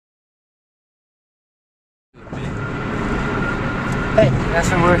Hey, that's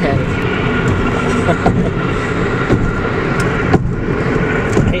where we're headed.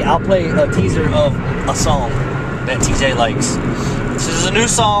 Hey, I'll play a teaser of a song that TJ likes. This is a new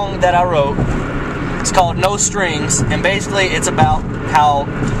song that I wrote. It's called No Strings, and basically it's about how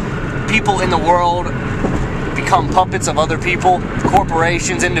people in the world become puppets of other people,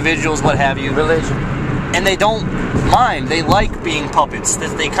 corporations, individuals, what have you. Religion. And they don't mind. They like being puppets.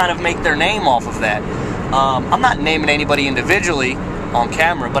 They kind of make their name off of that. I'm not naming anybody individually on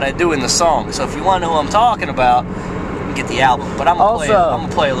camera, but I do in the song. So if you want to know who I'm talking about, get the album. But I'm gonna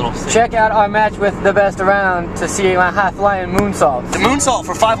play a little thing. Check out our match with the best around to see my high-flying moonsault. The moonsault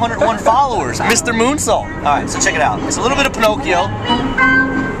for 501 followers, Mr. Moonsault. All right, so check it out. It's a little bit of Pinocchio.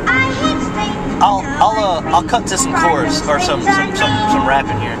 I'll cut to some chorus or some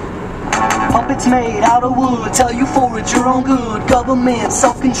rapping here. Puppets made out of wood, tell you for it, your own good. Government,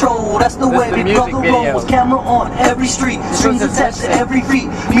 self-control, that's the way we brother rolls. Camera on every street, strings attached to every feet.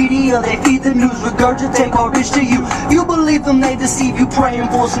 Media, they feed the news, regurgitate garbage to you. You believe them, they deceive you, praying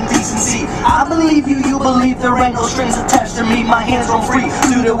for some decency. I believe you, you believe there ain't no strings attached to me. My hands on free,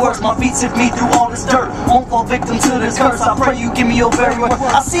 do their worst, my feet sift me through all this dirt. Won't fall victim to this curse, I pray you give me your very word.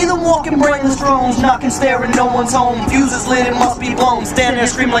 I see them walking brainless drones, knocking, staring, no one's home. Fuses lit, it must be blown, stand there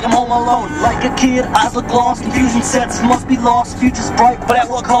scream like I'm home alone. Like a kid, eyes look lost, confusion sets must be lost. Future's bright, but at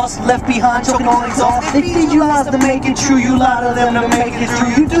what cost? Left behind, choking on exhaust. They feed you lies to make it true, you lie to them to make it true.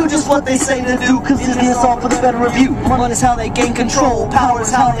 You do just what they say to do, cause isn't this all for the better of you? Money is how they gain control, power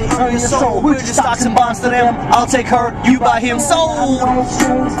is how they earn your soul. We're just stocks and bonds to them, I'll take her, you buy him, sold!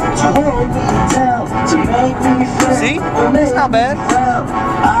 See? It's not bad.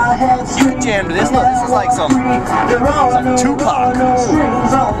 You can jam to this, look, this is like some Tupac.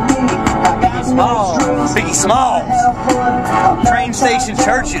 Biggie Smalls, train station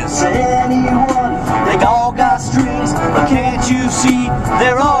churches. They all got strings, but can't you see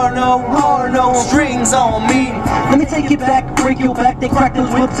there are no strings on me? Let me take it back, break your back. They crack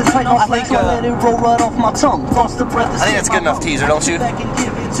those whips and tighten off like let it roll right off my tongue. Lost the breath. I think that's good enough teaser, don't you?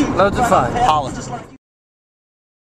 Loads of fun. Holla.